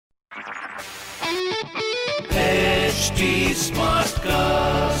HT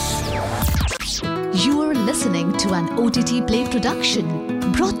Smartcast. You are listening to an OTT Play production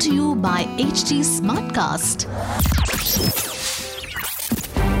brought to you by HT Smartcast.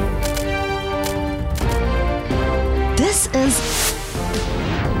 This is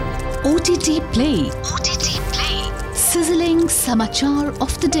OTT Play. OTT Play. Sizzling Samachar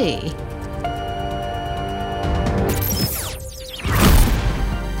of the Day.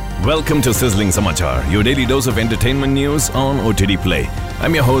 Welcome to Sizzling Samachar, your daily dose of entertainment news on OTT Play.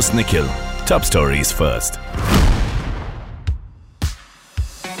 I'm your host Nikhil. Top stories first.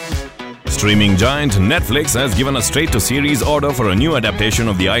 Streaming giant Netflix has given a straight-to-series order for a new adaptation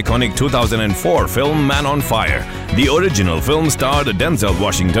of the iconic 2004 film Man on Fire. The original film starred Denzel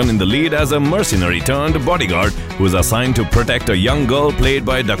Washington in the lead as a mercenary turned bodyguard who is assigned to protect a young girl played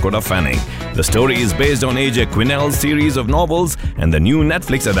by Dakota Fanning. The story is based on A.J. Quinnell's series of novels, and the new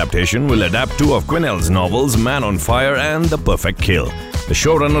Netflix adaptation will adapt two of Quinnell's novels, Man on Fire and The Perfect Kill. The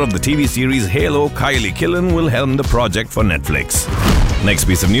showrunner of the TV series Halo, Kylie Killen, will helm the project for Netflix. Next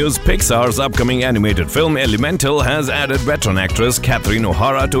piece of news, Pixar's upcoming animated film Elemental has added veteran actress Catherine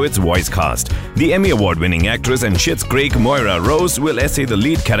O'Hara to its voice cast. The Emmy Award-winning actress and Schitt's Creek Moira Rose will essay the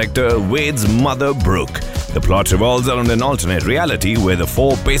lead character Wade's mother, Brooke. The plot revolves around an alternate reality where the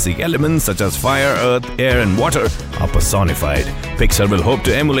four basic elements such as fire, earth, air and water are personified. Pixar will hope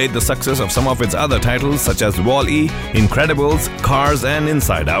to emulate the success of some of its other titles such as Wall-E, Incredibles, Cars and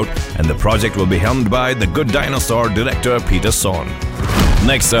Inside Out, and the project will be helmed by The Good Dinosaur director Peter Sohn.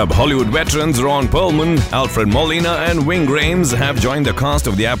 Next up, Hollywood veterans Ron Perlman, Alfred Molina and Wing Rames have joined the cast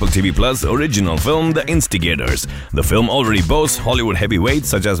of the Apple TV Plus original film The Instigators. The film already boasts Hollywood heavyweights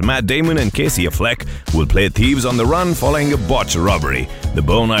such as Matt Damon and Casey Affleck, who will play thieves on the run following a botched robbery. The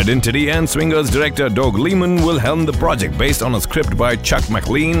Bourne Identity and Swingers director Doug Liman will helm the project based on a script by Chuck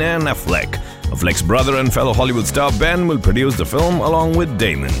McLean and Affleck. Affleck's brother and fellow Hollywood star Ben will produce the film along with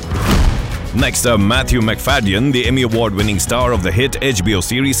Damon. Next up, Matthew Macfadyen, the Emmy Award-winning star of the hit HBO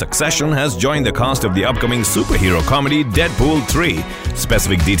series Succession, has joined the cast of the upcoming superhero comedy Deadpool 3.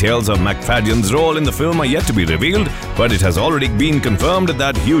 Specific details of Macfadyen's role in the film are yet to be revealed, but it has already been confirmed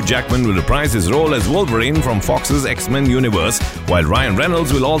that Hugh Jackman will reprise his role as Wolverine from Fox's X-Men universe, while Ryan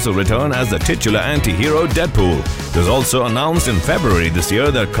Reynolds will also return as the titular anti-hero Deadpool. It was also announced in February this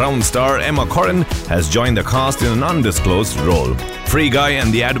year that Crown star Emma Corrin has joined the cast in an undisclosed role. Free Guy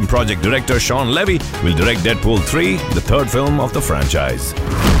and the Adam Project director Shawn Levy will direct Deadpool 3, the third film of the franchise.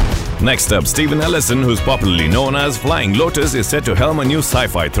 Next up, Stephen Ellison, who's popularly known as Flying Lotus, is set to helm a new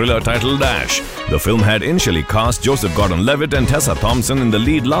sci-fi thriller titled Ash. The film had initially cast Joseph Gordon-Levitt and Tessa Thompson in the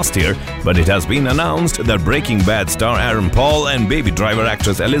lead last year, but it has been announced that Breaking Bad star Aaron Paul and Baby Driver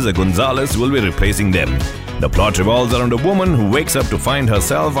actress Eliza Gonzalez will be replacing them. The plot revolves around a woman who wakes up to find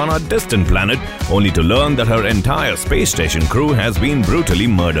herself on a distant planet, only to learn that her entire space station crew has been brutally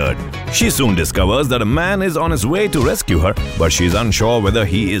murdered. She soon discovers that a man is on his way to rescue her, but she is unsure whether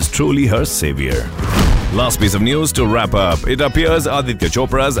he is truly her savior. Last piece of news to wrap up. It appears Aditya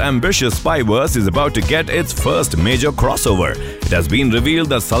Chopra's ambitious Spyverse is about to get its first major crossover. It has been revealed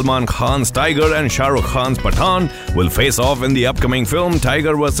that Salman Khan's Tiger and Shah Rukh Khan's Pathaan will face off in the upcoming film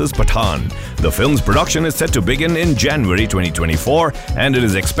Tiger vs. Pathaan. The film's production is set to begin in January 2024, and it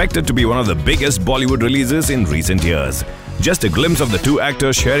is expected to be one of the biggest Bollywood releases in recent years. Just a glimpse of the two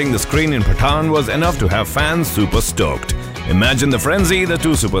actors sharing the screen in Pathaan was enough to have fans super stoked. Imagine the frenzy the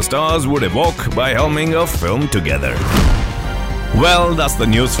two superstars would evoke by helming a film together. Well, that's the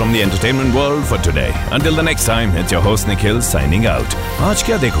news from the entertainment world for today. Until the next time, it's your host Nikhil signing out. Aaj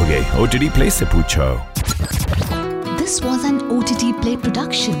kya dekhoge? OTT Play se poocho. This was an OTT Play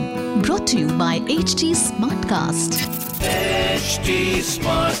production brought to you by HT Smartcast. HT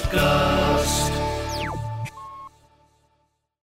Smartcast.